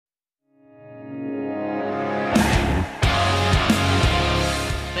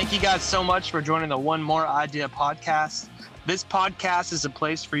Thank you guys so much for joining the One More Idea podcast. This podcast is a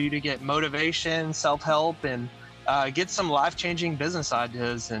place for you to get motivation, self-help, and get some life-changing business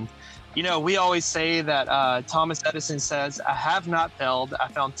ideas. And, you know, we always say that Thomas Edison says, I have not failed. I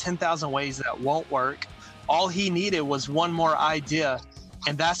found 10,000 ways that won't work. All he needed was one more idea.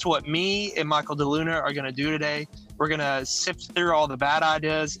 And that's what me and Michael DeLuna are going to do today. We're going to sift through all the bad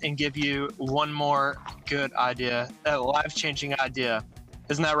ideas and give you one more good idea, a life-changing idea.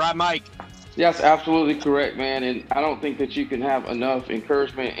 Isn't that right, Mike? Yes, absolutely correct, man. And I don't think that you can have enough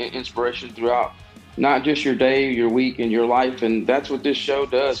encouragement and inspiration throughout not just your day, your week, and your life. And that's what this show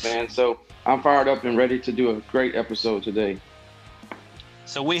does, man. So I'm fired up and ready to do a great episode today.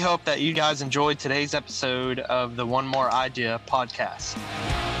 So we hope that you guys enjoyed today's episode of the One More Idea podcast.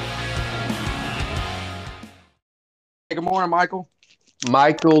 Hey, good morning, Michael.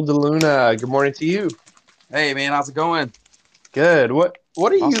 Michael DeLuna, good morning to you. Hey, man, how's it going? Good. What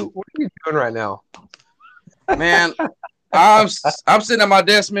are you doing right now? Man, I'm sitting at my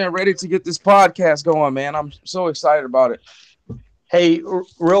desk, man, ready to get this podcast going, man. I'm so excited about it. Hey,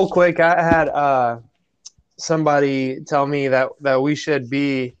 real quick, I had somebody tell me that we should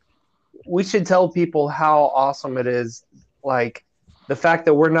tell people how awesome it is, like the fact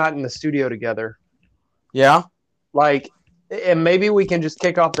that we're not in the studio together. Yeah. Like, and maybe we can just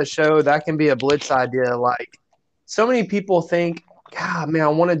kick off the show. That can be a blitz idea. Like, so many people think, God, man, I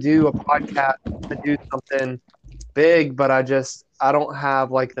want to do a podcast, to do something big, but I don't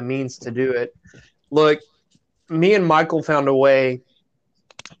have like the means to do it. Look, me and Michael found a way.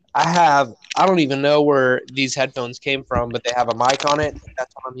 I don't even know where these headphones came from, but they have a mic on it.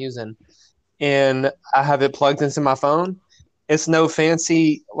 That's what I'm using. And I have it plugged into my phone. It's no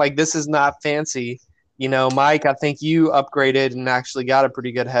fancy, like this is not fancy. You know, Mike, I think you upgraded and actually got a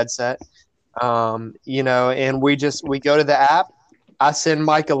pretty good headset. You know, and we go to the app. I send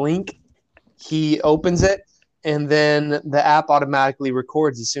Mike a link. He opens it, and then the app automatically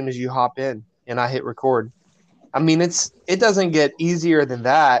records as soon as you hop in, and I hit record. I mean, it doesn't get easier than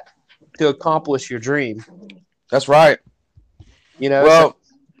that to accomplish your dream. That's right. You know, well, so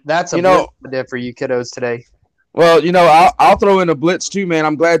that's a idea for you kiddos today. Well, you know, I'll throw in a blitz too, man.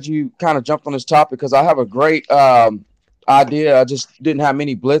 I'm glad you kind of jumped on this topic because I have a great idea. I just didn't have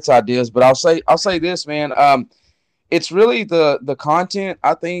many blitz ideas, but I'll say this, man. It's really the content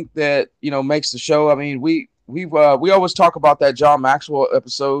I think that makes the show. I mean, we always talk about that John Maxwell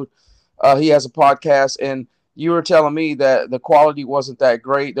episode. He has a podcast, and you were telling me that the quality wasn't that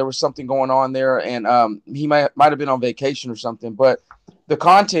great. There was something going on there, and he might have been on vacation or something. But the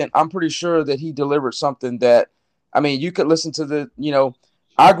content, I'm pretty sure that he delivered something that, I mean, you could listen to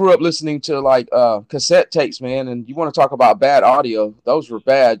I grew up listening to like cassette tapes, man, and you want to talk about bad audio. Those were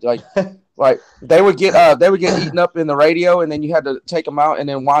bad. Like they would get eaten up in the radio, and then you had to take them out and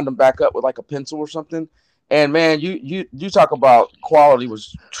then wind them back up with like a pencil or something. And man, you talk about quality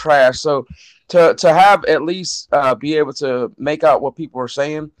was trash. So to have at least be able to make out what people are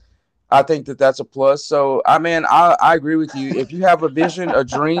saying, I think that's a plus. So I agree with you. If you have a vision, a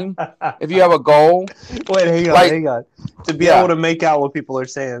dream, if you have a goal, wait, hang on. To be able to make out what people are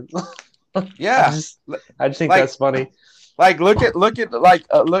saying. Yeah, I just think that's funny. Like look at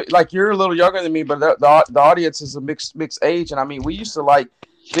like you're a little younger than me, but the audience is a mixed age, and I mean we used to like,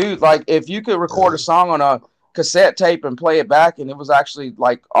 dude, like if you could record a song on a cassette tape and play it back, and it was actually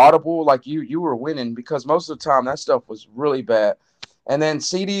like audible, like you were winning, because most of the time that stuff was really bad. And then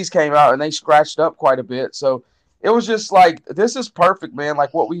CDs came out and they scratched up quite a bit. So it was just like, this is perfect, man.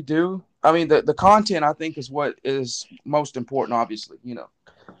 Like what we do. I mean, the content, I think, is what is most important, obviously,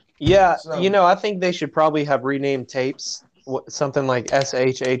 Yeah. So, I think they should probably have renamed tapes something like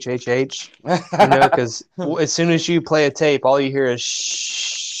SHHHH, because as soon as you play a tape, all you hear is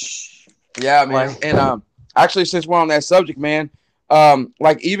shh. Yeah, man. And actually, since we're on that subject, man,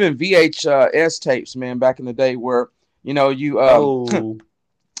 like even VHS tapes, man, back in the day where, yeah,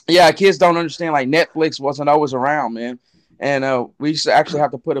 kids don't understand, like Netflix wasn't always around, man. And we used to actually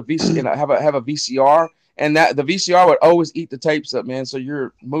have to put a have a VCR, and that the VCR would always eat the tapes up, man. So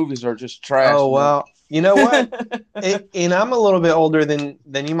your movies are just trash. Oh, well, you know what? And I'm a little bit older than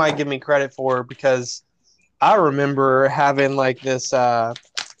you might give me credit for, because I remember having like this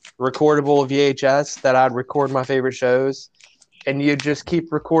recordable VHS that I'd record my favorite shows. And you just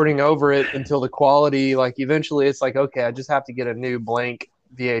keep recording over it until the quality, like eventually it's like, okay, I just have to get a new blank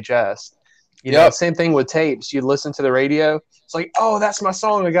VHS. You know, same thing with tapes. You listen to the radio. It's like, oh, that's my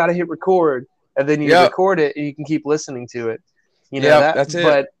song. I got to hit record. And then you record it and you can keep listening to it. You know, that's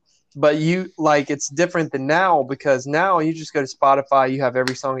it. But you like, it's different than now, because now you just go to Spotify. You have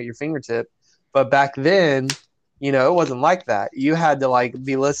every song at your fingertip. But back then it wasn't like that. You had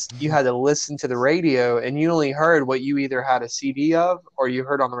to you had to listen to the radio, and you only heard what you either had a CD of or you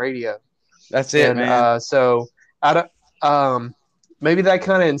heard on the radio. That's it, And man. so I don't, maybe that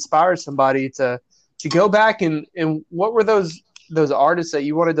kind of inspires somebody to go back and what were those artists that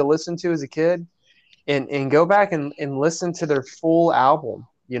you wanted to listen to as a kid, and go back and listen to their full album,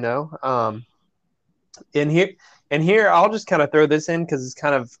 and here I'll just kind of throw this in because it's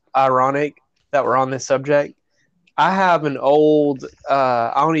kind of ironic that we're on this subject. I have an old,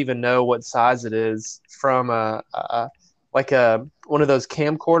 I don't even know what size it is, from one of those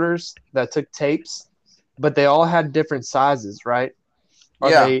camcorders that took tapes, but they all had different sizes, right?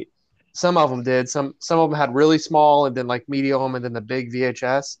 Yeah. Some of them did. Some of them had really small, and then like medium, and then the big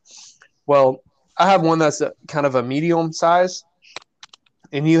VHS. Well, I have one that's kind of a medium size,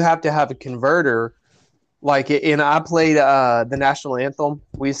 and you have to have a converter. And I played the national anthem.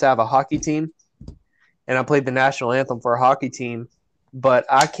 We used to have a hockey team, and I played the national anthem for a hockey team, but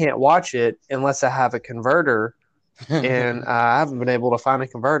I can't watch it unless I have a converter, and I haven't been able to find a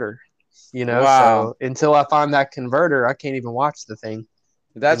converter. Wow. So until I find that converter, I can't even watch the thing.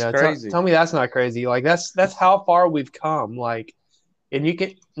 That's crazy. Tell me that's not crazy. Like that's how far we've come. Like, and you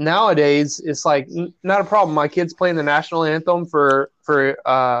can nowadays, it's like not a problem. My kid's playing the national anthem for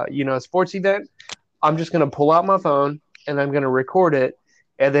a sports event. I'm just gonna pull out my phone and I'm gonna record it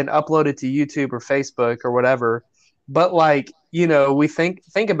and then upload it to YouTube or Facebook or whatever. But we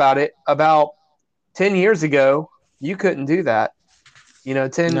think about it. About 10 years ago, you couldn't do that.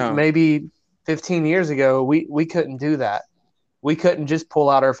 10 No. maybe 15 years ago, we couldn't do that. We couldn't just pull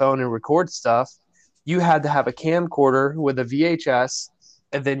out our phone and record stuff. You had to have a camcorder with a VHS,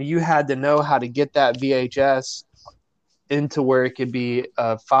 and then you had to know how to get that VHS into where it could be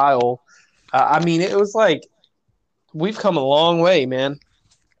a file. It was like we've come a long way, man.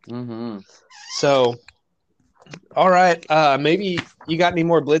 Mm-hmm. So, all right, maybe you got any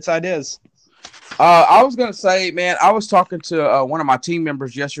more Blitz ideas? I was gonna say, man, I was talking to one of my team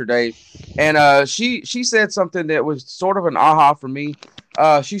members yesterday, and she said something that was sort of an aha for me.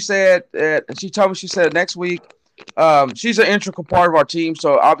 She said next week, she's an integral part of our team,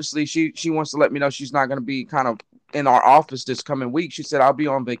 so obviously she wants to let me know she's not gonna be kind of in our office this coming week. She said I'll be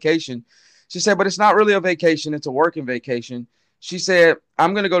on vacation. She said, but it's not really a vacation; it's a working vacation. She said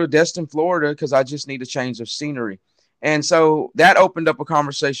I'm gonna go to Destin, Florida, because I just need a change of scenery, and so that opened up a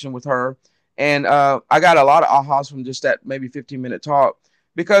conversation with her. And I got a lot of ahas from just that maybe 15-minute talk,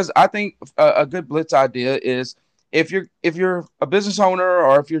 because I think a good Blitz idea is if you're a business owner,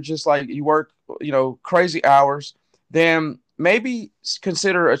 or if you're just like you work, crazy hours, then maybe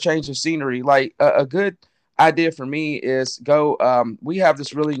consider a change of scenery. Like a good idea for me is go. We have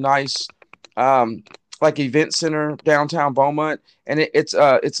this really nice like event center downtown Beaumont, and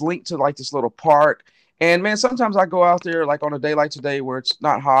it's linked to like this little park. And man, sometimes I go out there like on a day like today where it's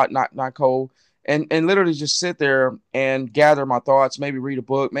not hot, not cold, and literally just sit there and gather my thoughts, maybe read a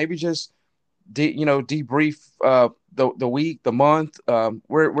book, maybe just debrief the week, the month.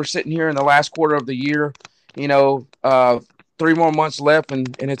 We're sitting here in the last quarter of the year, 3 more months left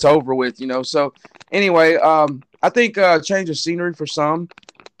and it's over with, So anyway, I think change of scenery for some,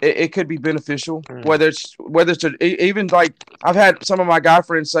 it could be beneficial, whether it's even like I've had some of my guy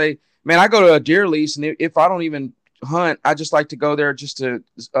friends say, man, I go to a deer lease, and if I don't even hunt, I just like to go there just to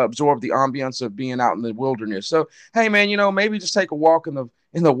absorb the ambience of being out in the wilderness. So, hey, man, maybe just take a walk in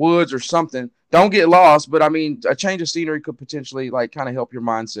the woods or something. Don't get lost, but a change of scenery could potentially like kind of help your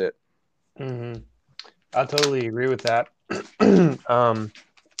mindset. Mm-hmm. I totally agree with that.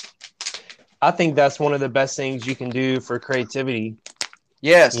 I think that's one of the best things you can do for creativity.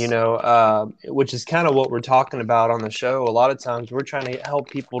 Yes. Which is kind of what we're talking about on the show. A lot of times we're trying to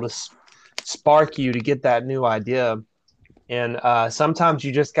help people to spark you to get that new idea. And sometimes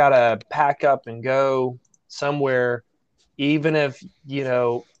you just got to pack up and go somewhere, even if,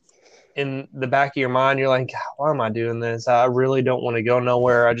 in the back of your mind, you're like, why am I doing this? I really don't want to go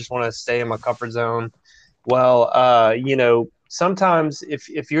nowhere. I just want to stay in my comfort zone. Well, sometimes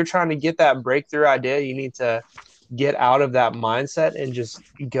if you're trying to get that breakthrough idea, you need to get out of that mindset and just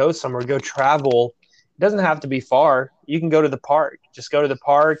go somewhere, go travel. It doesn't have to be far. You can go to the park. Just go to the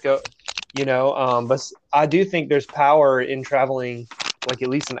park, but I do think there's power in traveling like at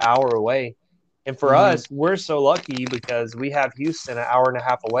least an hour away. And for us, we're so lucky because we have Houston an hour and a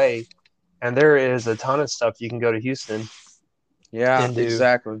half away, and there is a ton of stuff you can go to Houston. Yeah,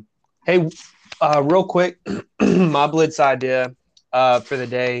 exactly. Hey, real quick, my Blitz idea for the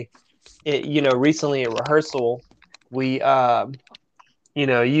day, recently at rehearsal, we,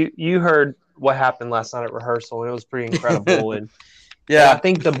 you heard what happened last night at rehearsal, and it was pretty incredible. And yeah, I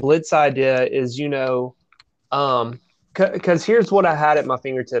think the Blitz idea is, Because here's what I had at my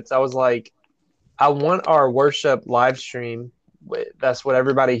fingertips. I was like, I want our worship live stream. That's what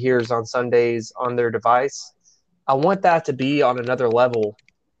everybody hears on Sundays on their device. I want that to be on another level.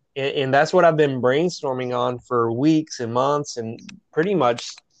 And that's what I've been brainstorming on for weeks and months and pretty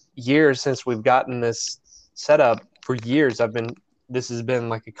much years since we've gotten this set up. For years, this has been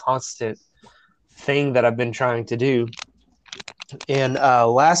like a constant thing that I've been trying to do. And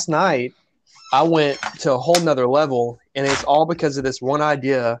last night, I went to a whole nother level, and it's all because of this one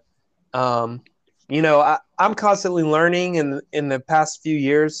idea. I'm constantly learning, and in the past few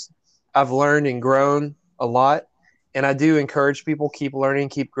years, I've learned and grown a lot. And I do encourage people, keep learning,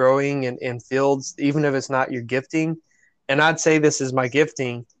 keep growing in fields, even if it's not your gifting. And I'd say this is my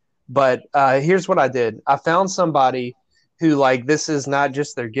gifting, but here's what I did. I found somebody who, like, this is not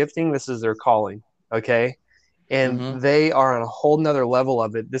just their gifting, this is their calling, okay? And they are on a whole nother level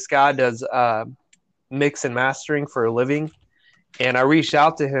of it. This guy does mix and mastering for a living. And I reached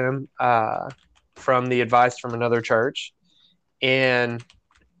out to him from the advice from another church and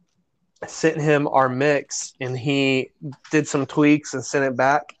sent him our mix, and he did some tweaks and sent it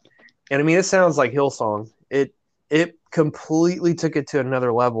back. And I mean, it sounds like Hillsong. It completely took it to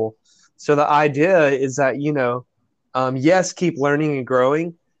another level. So the idea is that, yes, keep learning and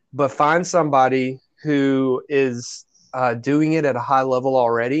growing, but find somebody who is doing it at a high level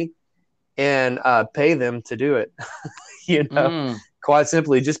already and pay them to do it. Quite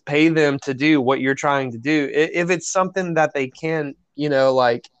simply, just pay them to do what you're trying to do. If it's something that they can,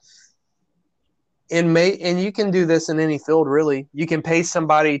 and you can do this in any field, really. You can pay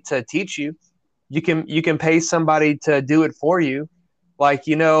somebody to teach you. You can pay somebody to do it for you. Like,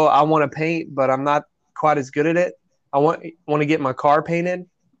 I want to paint, but I'm not quite as good at it. I want to get my car painted,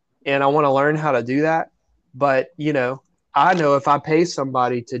 and I want to learn how to do that. But, I know if I pay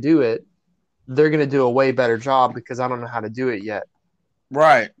somebody to do it, they're going to do a way better job because I don't know how to do it yet.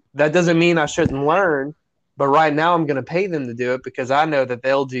 Right. That doesn't mean I shouldn't learn, but right now I'm going to pay them to do it because I know that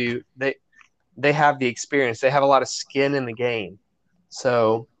they have the experience. They have a lot of skin in the game.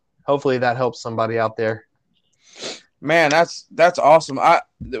 So hopefully that helps somebody out there. Man, that's awesome.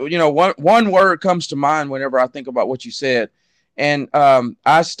 One word comes to mind whenever I think about what you said. And I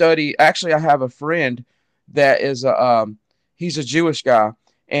have a friend that is he's a Jewish guy.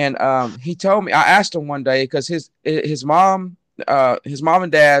 And he told me, I asked him one day, because his mom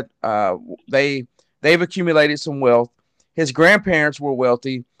and dad, they've accumulated some wealth. His grandparents were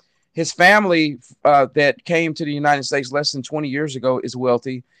wealthy. His family that came to the United States less than 20 years ago is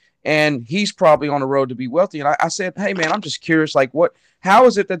wealthy, and he's probably on the road to be wealthy. And I said, hey man, I'm just curious, like how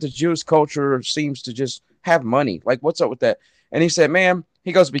is it that the Jewish culture seems to just have money? Like, what's up with that? And he said, man,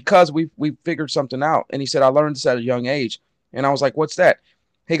 he goes, because we figured something out. And he said, I learned this at a young age. And I was like, what's that?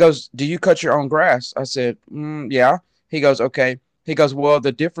 He goes, do you cut your own grass? I said, yeah. He goes, okay. He goes, well,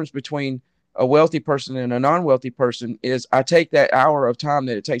 the difference between a wealthy person and a non-wealthy person is I take that hour of time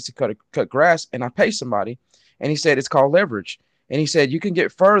that it takes to cut grass and I pay somebody. And he said, it's called leverage. And he said, you can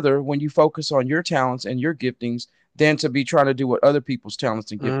get further when you focus on your talents and your giftings than to be trying to do what other people's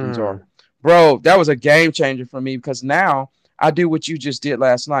talents and giftings are. Bro, that was a game changer for me, because now I do what you just did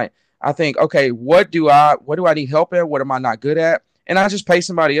last night. I think, okay, what do I need help at? What am I not good at? And I just pay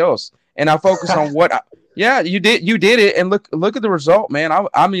somebody else, and I focus on yeah, you did it. And look at the result, man.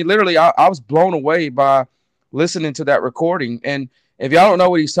 I mean, literally, I was blown away by listening to that recording. And if y'all don't know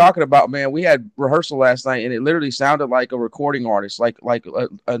what he's talking about, man, we had rehearsal last night, and it literally sounded like a recording artist, like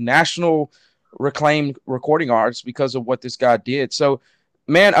a national reclaimed recording artist, because of what this guy did. So,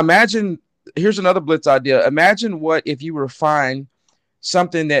 man, here's another Blitz idea. Imagine what if you refine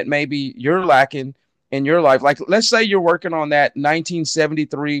something that maybe you're lacking in your life. Like, let's say you're working on that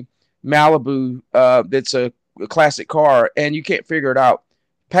 1973 Malibu that's a classic car, and you can't figure it out.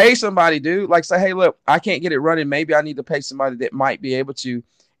 Pay somebody, dude. Like, say, hey, look, I can't get it running. Maybe I need to pay somebody that might be able to.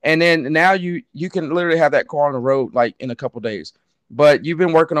 And then now you can literally have that car on the road like in a couple of days. But you've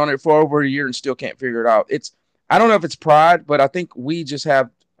been working on it for over a year and still can't figure it out. I don't know if it's pride, but I think we just have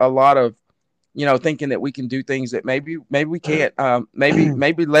a lot of, thinking that we can do things that maybe we can't.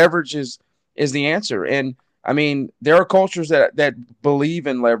 Maybe leverage is the answer. And I mean, there are cultures that believe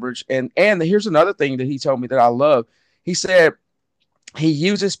in leverage. And here's another thing that he told me that I love. He said he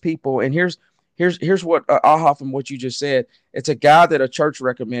uses people, and here's what aha from what you just said. It's a guy that a church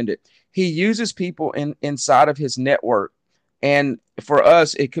recommended. He uses people inside of his network. And for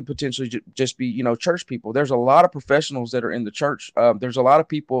us, it could potentially just be, church people. There's a lot of professionals that are in the church. There's a lot of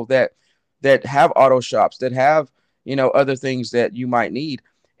people that have auto shops, that have, other things that you might need.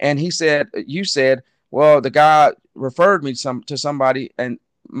 And you said, well, the guy referred me to somebody, and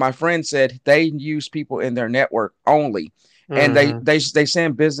my friend said they use people in their network only, and Mhm. they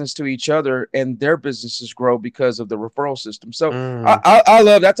send business to each other, and their businesses grow because of the referral system. So Mm. I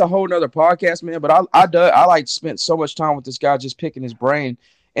love, that's a whole nother podcast, man. But I like spent so much time with this guy just picking his brain,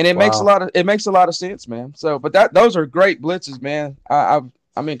 and Wow, it makes a lot of sense, man. So, but those are great blitzes, man.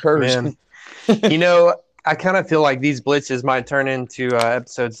 I'm encouraged. man. You know, I kind of feel like these blitzes might turn into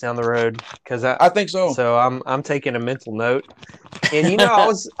episodes down the road because I think so. so I'm taking a mental note. And you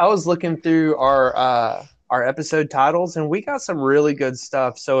know, I was looking through our episode titles, and we got some really good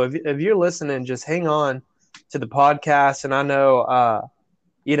stuff. So if you're listening, just hang on to the podcast. And I know,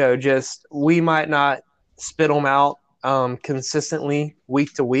 you know, just we might not spit them out consistently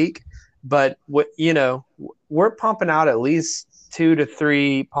week to week, but what you know, we're pumping out at least 2 to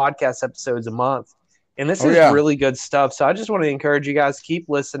 3 podcast episodes a month, and this Oh is yeah. really good stuff. So I just want to encourage you guys, keep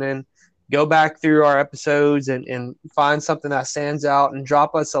listening, go back through our episodes and find something that stands out and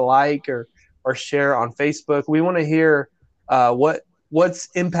drop us a like or share on Facebook. We want to hear what's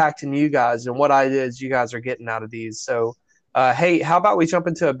impacting you guys and what ideas you guys are getting out of these. So hey, how about we jump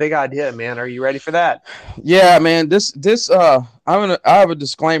into a big idea, man? Are you ready for that? Yeah, man. I have a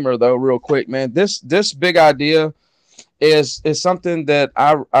disclaimer though, real quick, man. This big idea is something that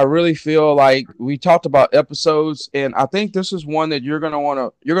I really feel like we talked about episodes, and I think this is one that you're gonna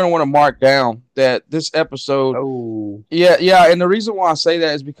want to mark down that this episode. Oh, Yeah, yeah, and the reason why I say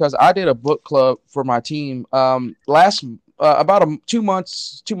that is because I did a book club for my team last about 2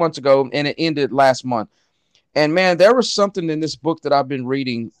 months ago, and it ended last month. And man, there was something in this book that I've been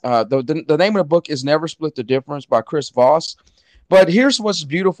reading. The name of the book is Never Split the Difference by Chris Voss. But here's what's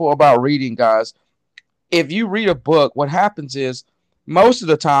beautiful about reading, guys. If you read a book, what happens is most of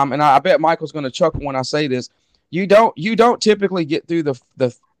the time, and I bet Michael's going to chuckle when I say this, you don't typically get through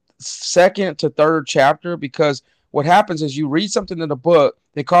the second to third chapter, because what happens is you read something in the book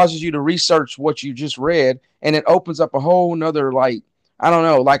that causes you to research what you just read, and it opens up a whole nother, like, I don't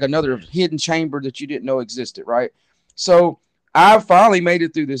know, like another hidden chamber that you didn't know existed, right? So I finally made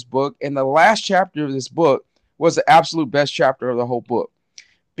it through this book, and the last chapter of this book was the absolute best chapter of the whole book,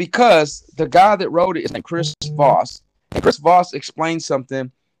 because the guy that wrote it is named Chris Voss. And Chris Voss explained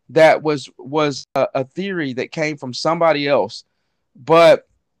something that was a theory that came from somebody else. But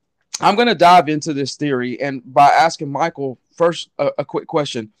I'm going to dive into this theory, and by asking Michael first a quick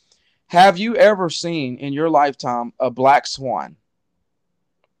question. Have you ever seen in your lifetime a black swan?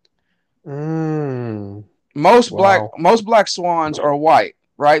 mm, Most black wow. most black swans are white,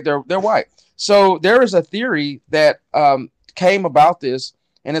 right? They're white. So there is a theory that came about this,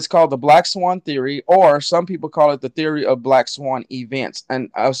 and it's called the black swan theory, or some people call it the theory of black swan events. And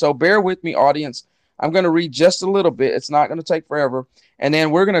so bear with me, audience. I'm going to read just a little bit. It's not going to take forever, and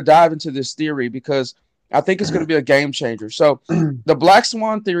then we're going to dive into this theory because I think it's going to be a game changer. So the black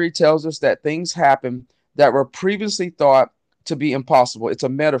swan theory tells us that things happen that were previously thought to be impossible. It's a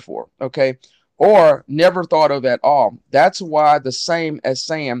metaphor, okay? Or never thought of at all. That's why the same as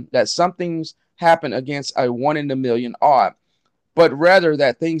saying that some things happen against a 1 in a million odd, but rather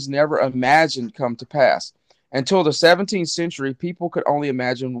that things never imagined come to pass. Until the 17th century, people could only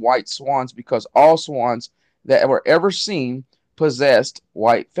imagine white swans because all swans that were ever seen possessed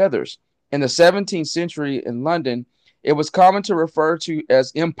white feathers. In the 17th century in London, it was common to refer to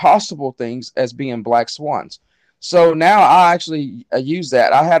as impossible things as being black swans. So now I actually use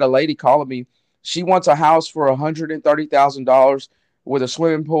that. I had a lady calling me. She wants a house for $130,000 with a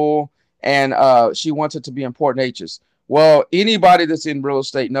swimming pool, and she wants it to be in Port Neches. Well, anybody that's in real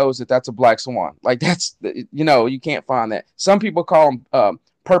estate knows that that's a black swan. Like, that's, you can't find that. Some people call them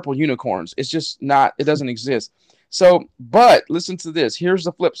purple unicorns. It's just not, it doesn't exist. So, but listen to this. Here's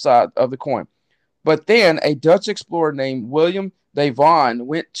the flip side of the coin. But then a Dutch explorer named William de Vaan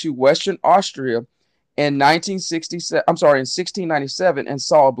went to Western Austria in 1697 and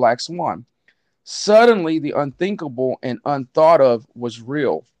saw a black swan. Suddenly, the unthinkable and unthought of was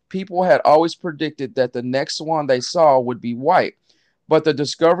real. People had always predicted that the next swan they saw would be white, but the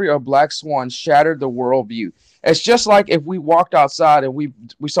discovery of black swans shattered the worldview. It's just like if we walked outside and we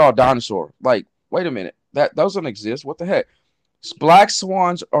saw a dinosaur. Like, wait a minute, that doesn't exist. What the heck? Black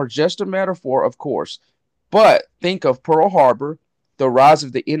swans are just a metaphor, of course, but think of Pearl Harbor, the rise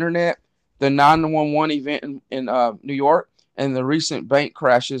of the internet, the 911 event in New York, and the recent bank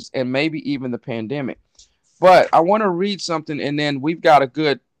crashes, and maybe even the pandemic. But I want to read something, and then we've got a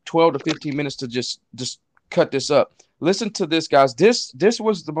good 12 to 15 minutes to just cut this up. Listen to this, guys. This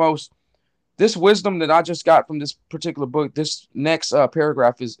was the most, this wisdom that I just got from this particular book. This next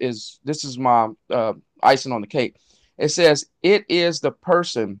paragraph is this is my icing on the cake. It says, it is the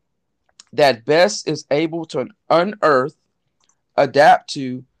person that best is able to unearth adapt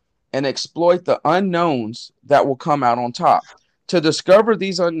to, and exploit the unknowns that will come out on top. To discover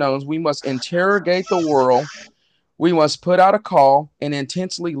these unknowns, we must interrogate the world. We must put out a call and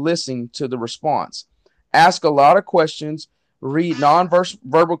intensely listen to the response. Ask a lot of questions, read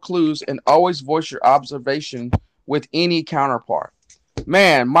non-verbal clues, and always voice your observation with any counterpart.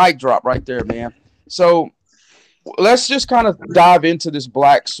 Man, mic drop right there, man. So let's just kind of dive into this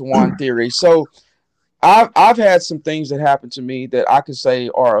black swan theory. So I've had some things that happened to me that I could say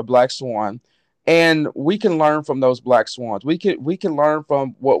are a black swan, and we can learn from those black swans. We can learn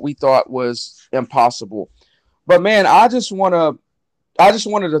from what we thought was impossible. But man, I just wanted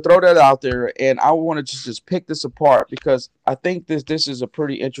to throw that out there, and I wanted to just pick this apart because I think this is a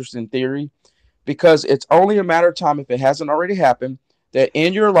pretty interesting theory, because it's only a matter of time, if it hasn't already happened, that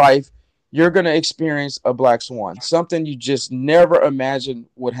in your life you're going to experience a black swan, something you just never imagined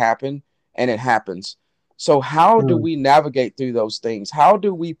would happen, and it happens. So how do we navigate through those things? How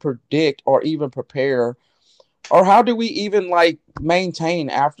do we predict or even prepare, or how do we even like maintain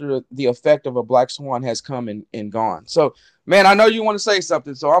after the effect of a black swan has come and gone? So, man, I know you want to say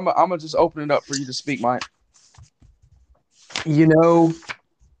something, so I'm gonna just open it up for you to speak, Mike. You know,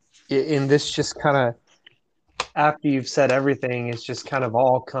 and this just kind of, after you've said everything, it's just kind of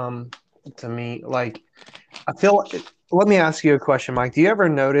all come to me. Like, I feel, let me ask you a question, Mike. Do you ever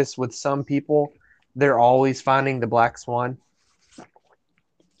notice with some people, they're always finding the black swan?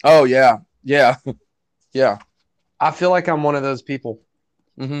 Oh, yeah. Yeah. Yeah. I feel like I'm one of those people.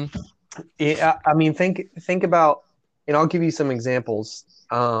 Mm-hmm. I mean, think about, and I'll give you some examples.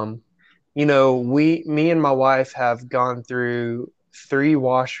 You know, me and my wife have gone through 3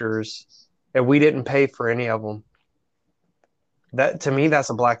 washers, and we didn't pay for any of them. That, to me, that's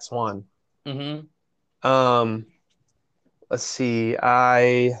a black swan. Mm-hmm. Let's see.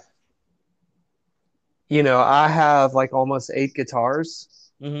 I have like almost 8 guitars,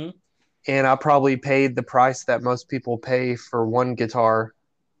 Mm-hmm. and I probably paid the price that most people pay for one guitar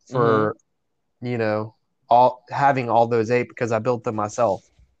for, having all those 8, because I built them myself.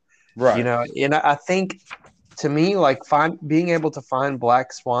 Right. And I think, to me, like, being able to find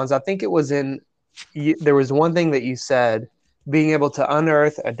black swans, I think it was there was one thing that you said, being able to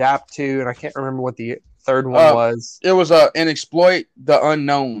unearth, adapt to, and I can't remember what the third one was. It was and exploit the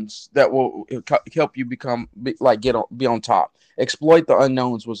unknowns that will help you be on top. Exploit the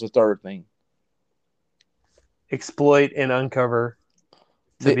unknowns was the third thing. Exploit and uncover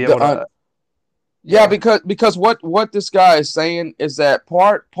to be able to. Yeah, because what this guy is saying is that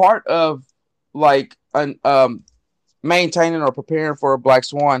part of like maintaining or preparing for a black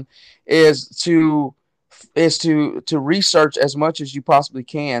swan is to research as much as you possibly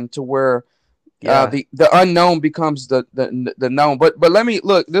can, to where the unknown becomes the known. But let me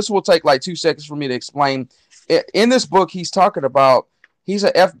look. This will take like 2 seconds for me to explain. In this book, he's talking about he's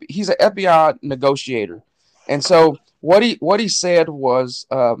an FBI negotiator, and so what he said was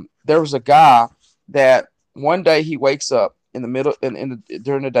there was a guy that one day he wakes up in the middle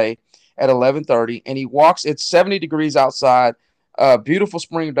during the day at 11:30, and he walks. It's 70 degrees outside, beautiful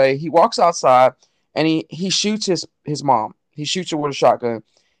spring day. He walks outside and he shoots his mom. He shoots her with a shotgun.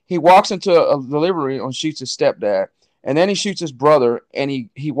 He walks into a delivery and shoots his stepdad, and then he shoots his brother, and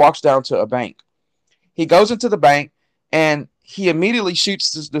he walks down to a bank. He goes into the bank and he immediately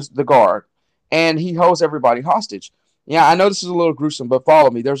shoots the guard, and he holds everybody hostage. Yeah, I know this is a little gruesome, but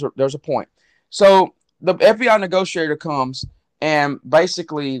follow me. There's a point. So the FBI negotiator comes and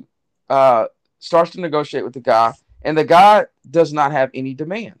basically starts to negotiate with the guy, and the guy does not have any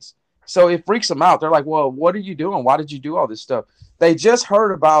demands. So it freaks them out. They're like, well, what are you doing? Why did you do all this stuff? They just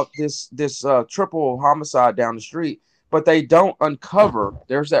heard about this triple homicide down the street, but they don't uncover,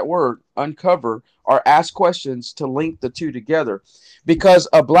 there's that word, uncover, or ask questions to link the two together, because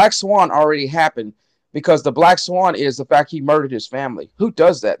a black swan already happened, because the black swan is the fact he murdered his family. Who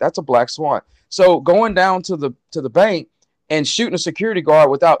does that? That's a black swan. So going down to the bank and shooting a security guard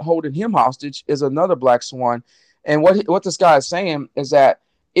without holding him hostage is another black swan. And what this guy is saying is that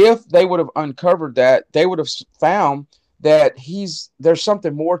if they would have uncovered that, they would have found that there's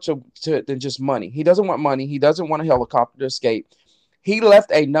something more to than just money. He doesn't want money. He doesn't want a helicopter to escape. He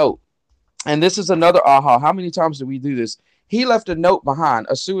left a note. And this is another aha. How many times do we do this? He left a note behind,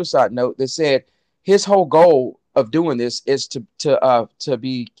 a suicide note that said his whole goal of doing this is to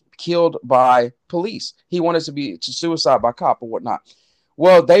be killed by police. He wanted to suicide by cop or whatnot.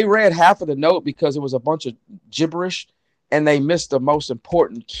 Well, they read half of the note because it was a bunch of gibberish, and they missed the most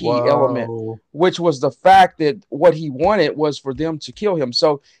important key element, which was the fact that what he wanted was for them to kill him.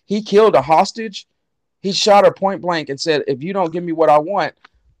 So he killed a hostage. He shot her point blank and said, if you don't give me what I want,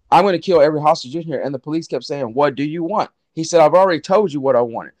 I'm going to kill every hostage in here. And the police kept saying, what do you want? He said, I've already told you what I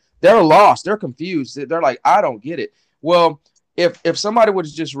wanted. They're lost. They're confused. They're like, I don't get it. Well, if somebody would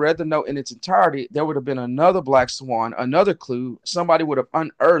have just read the note in its entirety, there would have been another black swan, another clue. Somebody would have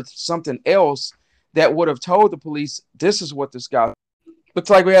unearthed something else that would have told the police, this is what this guy. Looks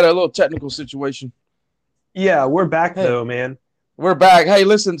like we had a little technical situation. Yeah, we're back though, man. We're back. Hey,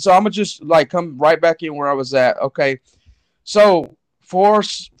 listen. So I'm gonna just like come right back in where I was at. Okay. So for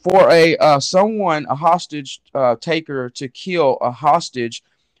a someone, a hostage taker, to kill a hostage,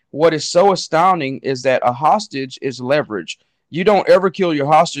 what is so astounding is that a hostage is leverage. You don't ever kill your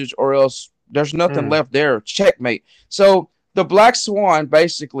hostage, or else there's nothing left there. Checkmate. So the black swan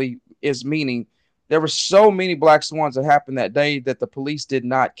basically is meaning there were so many black swans that happened that day that the police did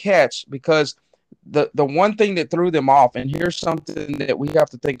not catch, because the one thing that threw them off, and here's something that we have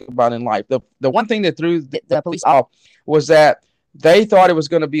to think about in life. The one thing that threw the police off was that they thought it was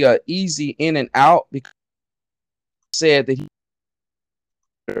going to be an easy in and out, because said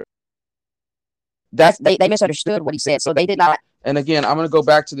that they misunderstood what he said, so they did not. And again, I'm going to go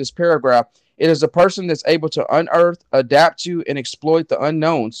back to this paragraph. It is a person that's able to unearth, adapt to, and exploit the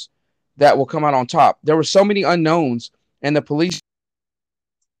unknowns that will come out on top. There were so many unknowns, and the police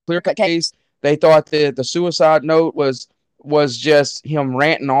clear-cut case. They thought that the suicide note was just him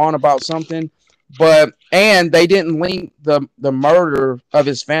ranting on about something, and they didn't link the murder of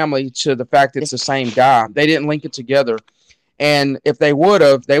his family to the fact that it's the same guy. They didn't link it together. And if they would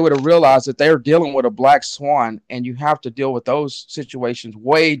have realized that they're dealing with a black swan, and you have to deal with those situations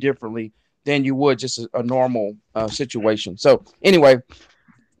way differently than you would just a normal situation. So anyway,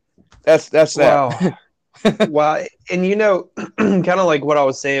 that's that. Wow. Wow. And kind of like what I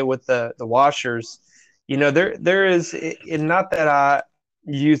was saying with the washers, there is, and not that I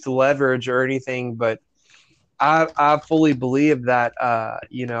use leverage or anything, but I fully believe that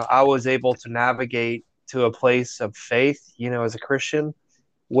I was able to navigate to a place of faith, as a Christian,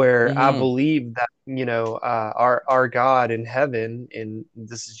 where I believe that our God in heaven, and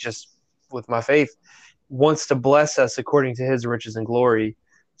this is just with my faith, wants to bless us according to His riches and glory.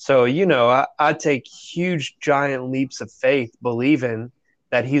 So I take huge giant leaps of faith, believing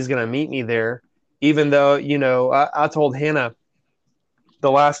that He's going to meet me there, even though I told Hannah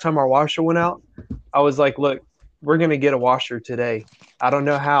the last time our washer went out, I was like, look, we're going to get a washer today. I don't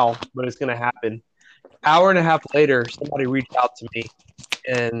know how, but it's going to happen. Hour and a half later, somebody reached out to me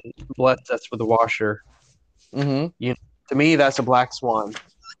and blessed us with a washer. To me, that's a black swan.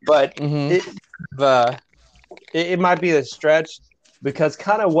 But it might be a stretch, because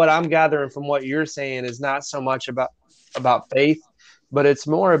kind of what I'm gathering from what you're saying is not so much about faith, but it's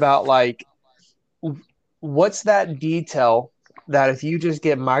more about like, what's that detail that if you just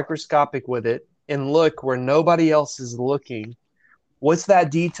get microscopic with it and look where nobody else is looking, what's that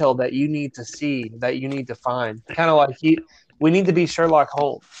detail that you need to see, that you need to find? Kind of like we need to be Sherlock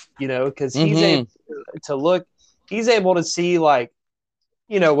Holmes, because he's able to look. He's able to see, like,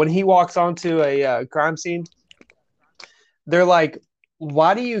 when he walks onto a crime scene, they're like,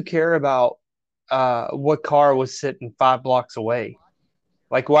 why do you care about what car was sitting 5 blocks away?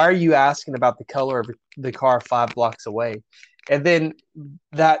 Like, why are you asking about the color of the car 5 blocks away? And then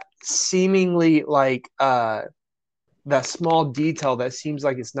that seemingly like that small detail that seems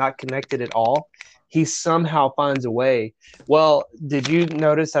like it's not connected at all, he somehow finds a way. Well, did you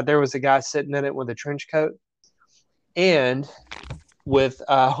notice that there was a guy sitting in it with a trench coat? And with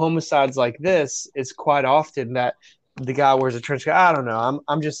homicides like this, it's quite often that the guy wears a trench coat. I don't know.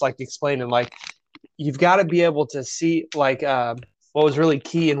 I'm just like explaining, like, you've got to be able to see, like, what was really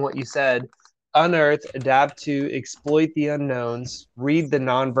key in what you said: unearth, adapt to, exploit the unknowns, read the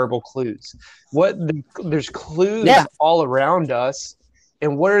nonverbal clues. There's clues all around us.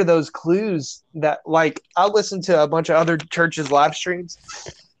 And what are those clues that, like, I listened to a bunch of other churches' live streams,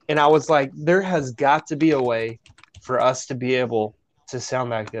 and I was like, there has got to be a way for us to be able to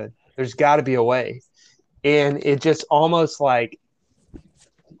sound that good. There's got to be a way. And it just almost like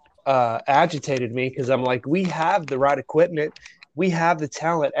agitated me, because I'm like, we have the right equipment, we have the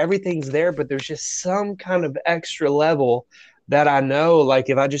talent, everything's there, but there's just some kind of extra level that I know, like,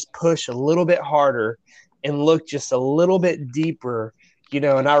 if I just push a little bit harder and look just a little bit deeper,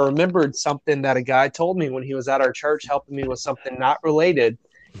 and I remembered something that a guy told me when he was at our church helping me with something not related.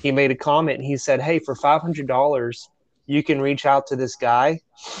 He made a comment and he said, hey, for $500, you can reach out to this guy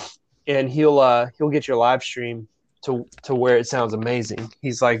and he'll get your live stream to where it sounds amazing.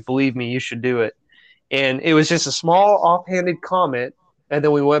 He's like, believe me, you should do it. And it was just a small offhanded comment. And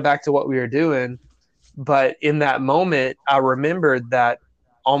then we went back to what we were doing. But in that moment, I remembered that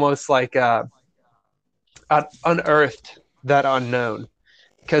almost like I unearthed that unknown.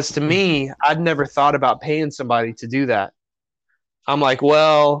 Because to me, I'd never thought about paying somebody to do that. I'm like,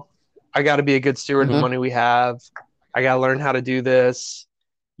 well, I got to be a good steward of the Mhm. money we have. I got to learn how to do this,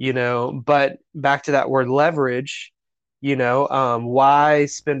 But back to that word leverage, why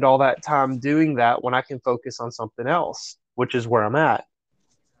spend all that time doing that when I can focus on something else, which is where I'm at?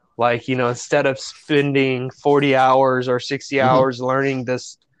 Like, instead of spending 40 hours or 60 Mhm. hours learning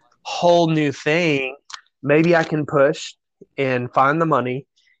this whole new thing, maybe I can push and find the money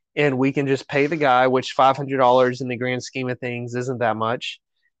and we can just pay the guy, which $500 in the grand scheme of things isn't that much,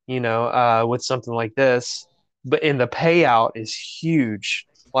 with something like this. But in the payout is huge.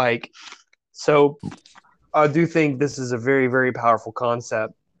 Like, so I do think this is a very, very powerful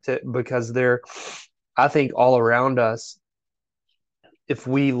concept because I think all around us, if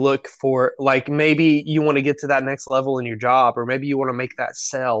we look for, like, maybe you want to get to that next level in your job, or maybe you want to make that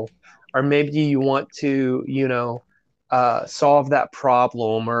sell, or maybe you want to, solve that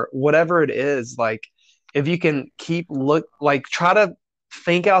problem or whatever it is. Like, if you can try to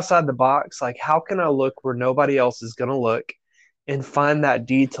think outside the box, like, how can I look where nobody else is going to look and find that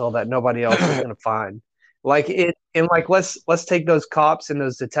detail that nobody else is going to find? Like it, and like, let's take those cops and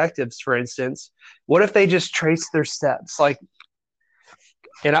those detectives, for instance. What if they just trace their steps? Like,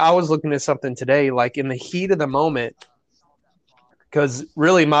 and I was looking at something today, like in the heat of the moment, because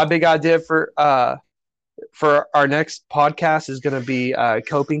really my big idea for our next podcast is going to be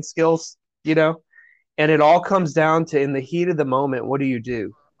coping skills, and it all comes down to, in the heat of the moment, what do you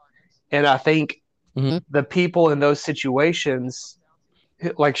do? And I think Mhm. the people in those situations,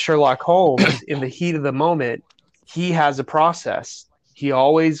 like Sherlock Holmes, in the heat of the moment, he has a process. He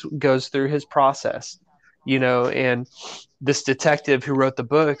always goes through his process, and this detective who wrote the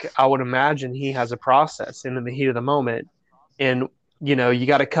book, I would imagine he has a process, and in the heat of the moment, and you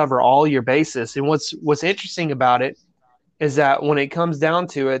got to cover all your bases. And what's interesting about it is that when it comes down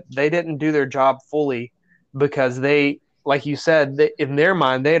to it, they didn't do their job fully because they, like you said, in their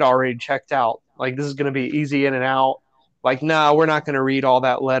mind, they'd already checked out. Like, this is going to be easy in and out. Like, no, we're not going to read all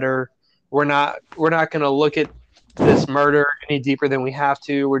that letter. We're not going to look at this murder any deeper than we have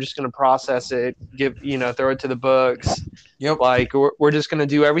to. We're just going to process it, throw it to the books. Yep. Like, we're just going to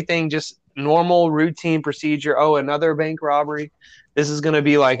do everything just normal, routine procedure. Oh, another bank robbery. This is going to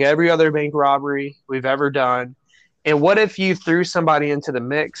be like every other bank robbery we've ever done. And what if you threw somebody into the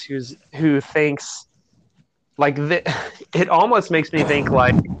mix who thinks like it almost makes me think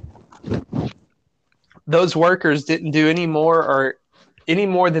like those workers didn't do any more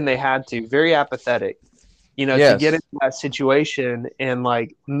than they had to. Very apathetic, to get Yes. into that situation and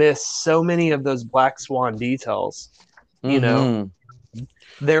like miss so many of those black swan details. You know, Mhm.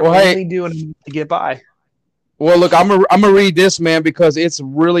 they're Well, hey, only doing it to get by. well, look, I'm gonna read this, man, because it's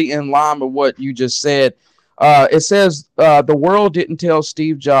really in line with what you just said. It says the world didn't tell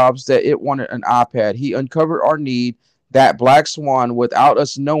Steve Jobs that it wanted an iPad. He uncovered our need, that black swan, without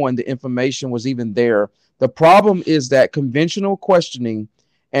us knowing the information was even there. The problem is that conventional questioning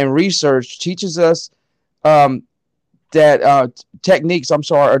and research teaches us um, that techniques, I'm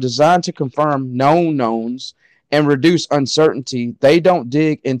sorry, are designed to confirm known knowns and reduce uncertainty. They don't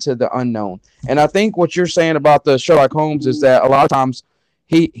dig into the unknown. And I think what you're saying about the Sherlock Holmes is that a lot of times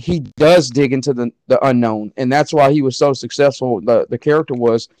he does dig into the unknown, and that's why he was so successful. The character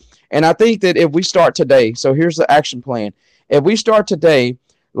was, and I think that if we start today, so here's the action plan. If we start today,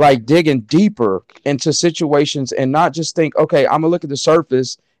 like digging deeper into situations and not just think, okay, I'm gonna look at the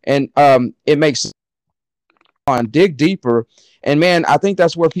surface and it makes on, dig deeper. And man, I think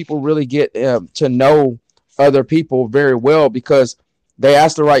that's where people really get to know other people very well because they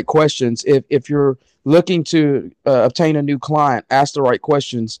ask the right questions. If you're looking to obtain a new client, ask the right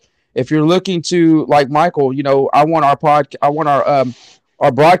questions. If you're looking to, like Michael, I want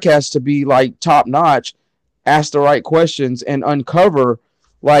our broadcast to be like top notch. Ask the right questions and uncover.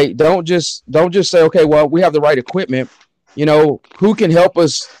 Like, don't just say, okay, well, we have the right equipment. Who can help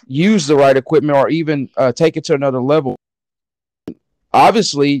us use the right equipment or even take it to another level.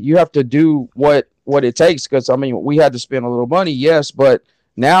 Obviously, you have to do what it takes because I mean we had to spend a little money, yes, but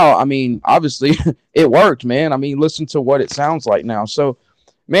now I mean obviously it worked, man. I mean, listen to what it sounds like now. So,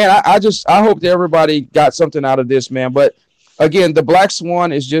 man, I hope that everybody got something out of this, man. But again, the black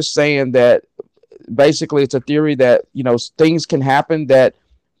swan is just saying that basically it's a theory that things can happen that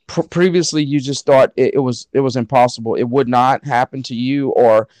previously you just thought it was impossible. It would not happen to you,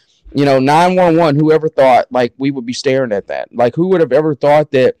 or 911. Whoever thought like we would be staring at that? Like, who would have ever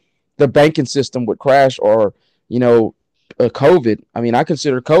thought that the banking system would crash, or COVID? I mean, I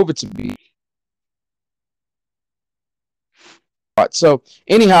consider COVID to be. So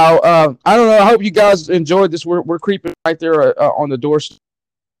anyhow, I don't know. I hope you guys enjoyed this. We're creeping right there on the doorstep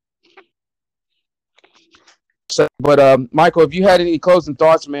say. But Michael, if you had any closing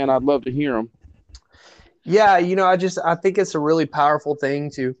thoughts, man, I'd love to hear them. Yeah, I think it's a really powerful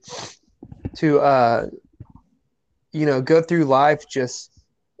thing to go through life just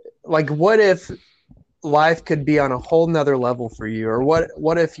like, what if life could be on a whole nother level for you? Or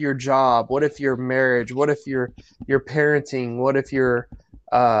what if your job, what if your marriage, what if your parenting, what if you're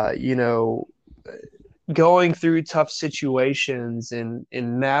going through tough situations and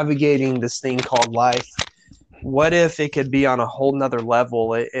navigating this thing called life? What if it could be on a whole nother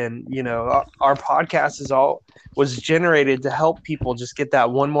level? And our podcast was generated to help people just get that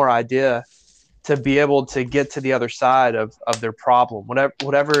one more idea to be able to get to the other side of their problem,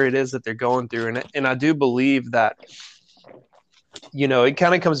 whatever it is that they're going through. And I do believe that, it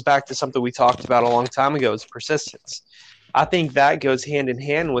kind of comes back to something we talked about a long time ago, is persistence. I think that goes hand in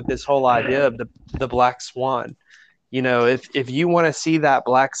hand with this whole idea of the black swan. If you want to see that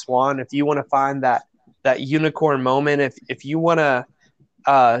black swan, if you want to find that unicorn moment, if you want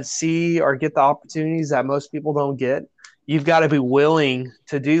to see or get the opportunities that most people don't get, you've got to be willing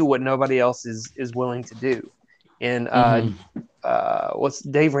to do what nobody else is willing to do. And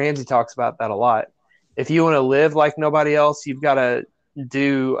Dave Ramsey talks about that a lot. If you want to live like nobody else, you've got to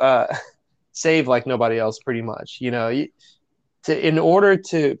do save like nobody else, pretty much. In order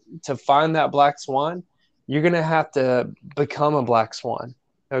to find that black swan, you're going to have to become a black swan.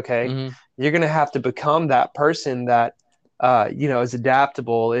 Okay. Mm-hmm. You're going to have to become that person that, is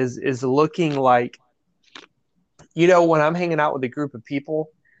adaptable, is looking like, when I'm hanging out with a group of people,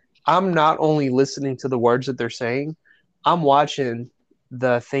 I'm not only listening to the words that they're saying, I'm watching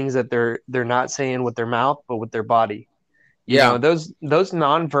the things that they're not saying with their mouth, but with their body. Those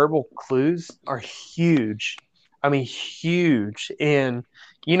nonverbal clues are huge. I mean, huge. And,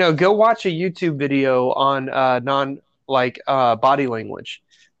 go watch a YouTube video on body language.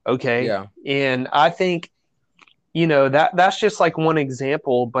 Okay. Yeah. And I think, that's just like one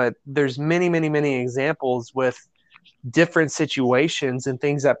example, but there's many, many, many examples with different situations and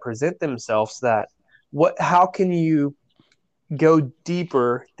things that present themselves how can you go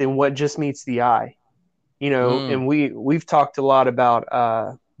deeper than what just meets the eye? And we've talked a lot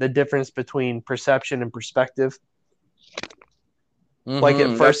about the difference between perception and perspective. Like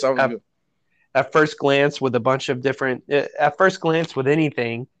at first glance with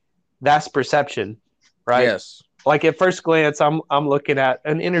anything, that's perception, right? Yes. Like at first glance, I'm looking at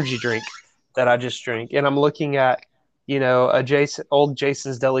an energy drink that I just drank, and I'm looking at, old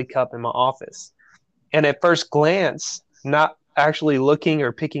Jason's Deli cup in my office. And at first glance, not actually looking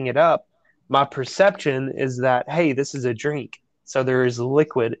or picking it up, my perception is that, hey, this is a drink. So there is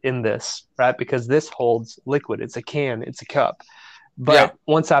liquid in this, right? Because this holds liquid. It's a can, it's a cup. But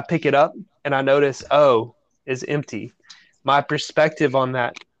once I pick it up and I notice, it's empty, my perspective on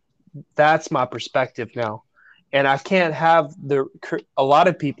that's my perspective now. And I can't have a lot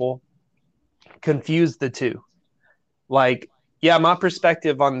of people confuse the two. Like, my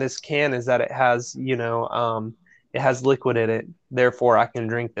perspective on this can is that it has, it has liquid in it, therefore I can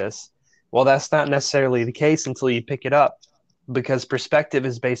drink this. Well, that's not necessarily the case until you pick it up, because perspective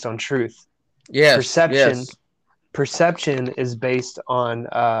is based on truth. Yes. Perception is based on,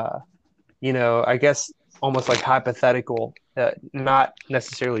 I guess almost like hypothetical, not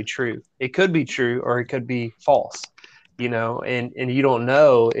necessarily true. It could be true or it could be false, and you don't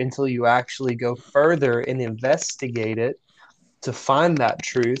know until you actually go further and investigate it to find that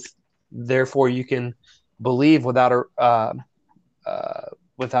truth. Therefore, you can believe without a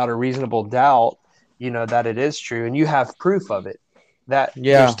reasonable doubt, that it is true, and you have proof of it.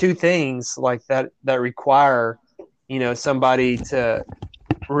 There's two things like that require, somebody to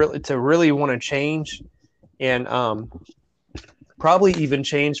really want to change, and probably even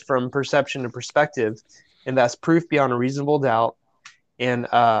change from perception to perspective, and that's proof beyond a reasonable doubt, and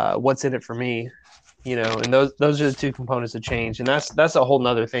what's in it for me. And those are the two components of change, and that's a whole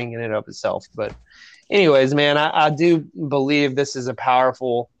nother thing in and of itself. But anyways, man, I do believe this is a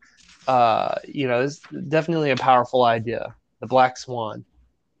powerful, it's definitely a powerful idea. The black swan.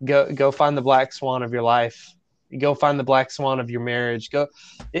 Go find the black swan of your life. Go find the black swan of your marriage. Go,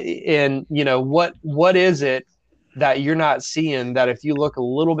 and what is it that you're not seeing that if you look a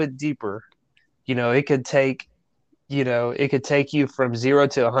little bit deeper, it could take you from 0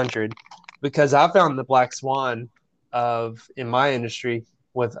 to 100. Because I found the black swan in my industry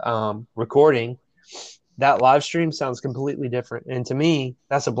with recording. That live stream sounds completely different, and to me,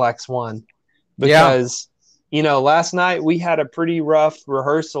 that's a black swan. Because last night we had a pretty rough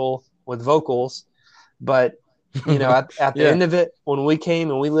rehearsal with vocals, but at the end of it, when we came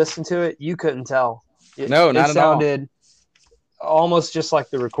and we listened to it, you couldn't tell. It sounded almost just like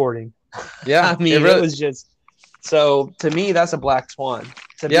the recording. Yeah, I mean, it was just So to me, that's a black swan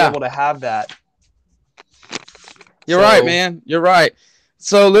to be able to have that. You're right, man. You're right.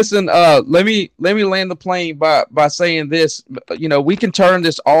 So listen, let me land the plane by saying this. You know, we can turn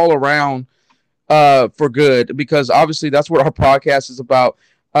this all around for good, because obviously that's what our podcast is about.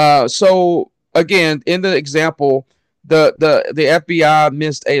 So again, in the example, the FBI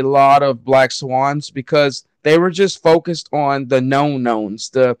missed a lot of black swans because they were just focused on the known knowns,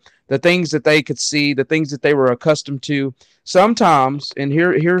 the things that they could see, the things that they were accustomed to. Sometimes, and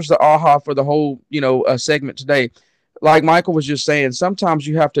here's the aha for the whole segment today. Like Michael was just saying, sometimes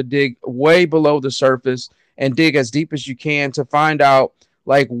you have to dig way below the surface and dig as deep as you can to find out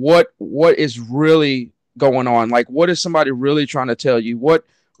like what is really going on. Like, what is somebody really trying to tell you? What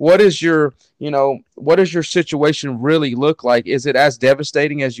is your situation really look like? Is it as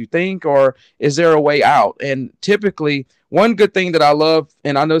devastating as you think, or is there a way out? And typically, one good thing that I love,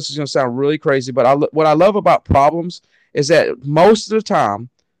 and I know this is going to sound really crazy, but what I love about problems is that most of the time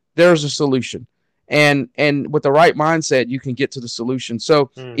there's a solution. And with the right mindset, you can get to the solution.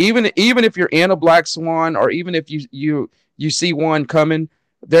 So even if you're in a black swan, or even if you see one coming,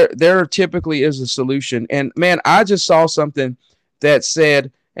 there typically is a solution. And man, I just saw something that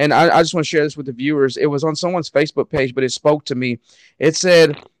said, and I just want to share this with the viewers. It was on someone's Facebook page, but it spoke to me. It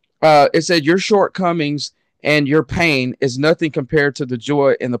said your shortcomings and your pain is nothing compared to the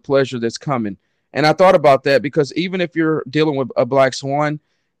joy and the pleasure that's coming. And I thought about that, because even if you're dealing with a black swan,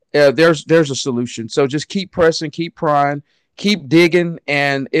 there's a solution. So just keep pressing, keep prying, keep digging,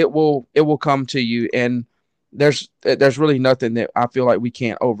 and it will come to you. And there's really nothing that I feel like we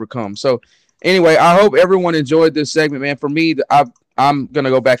can't overcome. So anyway, I hope everyone enjoyed this segment, man. For me, I'm gonna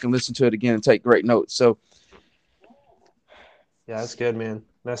go back and listen to it again and take great notes. So yeah, that's good, man.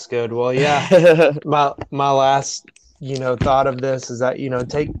 That's good. Well, yeah, my last thought of this is that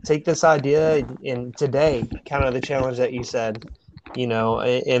take this idea in today, kind of the challenge that you said.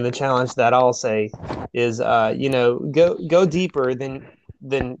 And the challenge that I'll say is, go deeper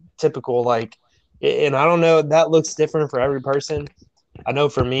than typical. Like, and I don't know, that looks different for every person. I know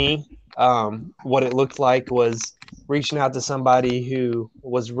for me, what it looked like was reaching out to somebody who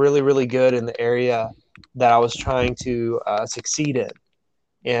was really, really good in the area that I was trying to succeed in.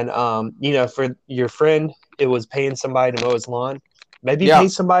 And, for your friend, it was paying somebody to mow his lawn. Maybe pay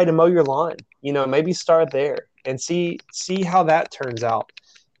somebody to mow your lawn. Maybe start there and see how that turns out.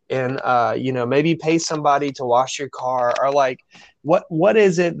 And, maybe pay somebody to wash your car, or like, what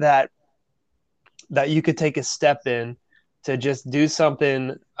is it that you could take a step in to just do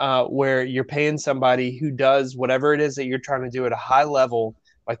something where you're paying somebody who does whatever it is that you're trying to do at a high level,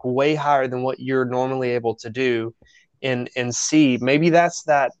 like way higher than what you're normally able to do, and see, maybe that's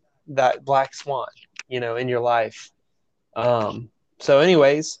that black swan, in your life. So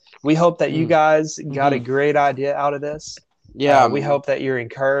anyways, we hope that you guys got a great idea out of this. Yeah, we hope that you're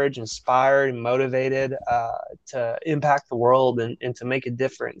encouraged, inspired, and motivated to impact the world and to make a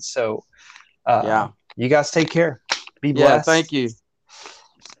difference. So you guys take care. Be blessed. Yeah, thank you.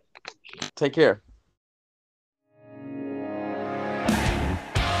 Take care.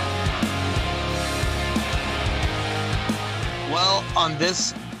 Well, on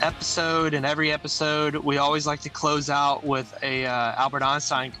this episode and every episode, we always like to close out with a Albert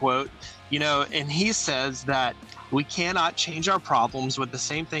Einstein quote, and he says that we cannot change our problems with the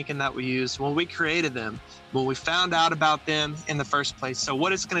same thinking that we used when we created them, when we found out about them in the first place. So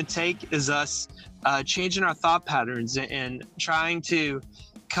what it's going to take is us changing our thought patterns and trying to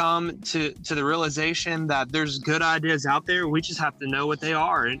come to the realization that there's good ideas out there. We just have to know what they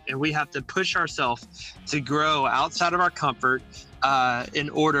are, and we have to push ourselves to grow outside of our comfort in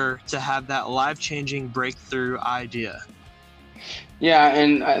order to have that life-changing breakthrough idea. Yeah,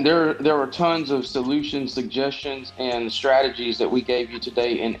 and there were tons of solutions, suggestions, and strategies that we gave you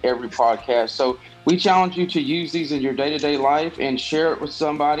today in every podcast. So we challenge you to use these in your day-to-day life and share it with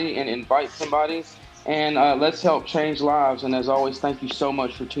somebody and invite somebody. And let's help change lives. And as always, thank you so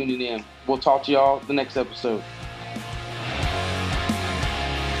much for tuning in. We'll talk to y'all the next episode.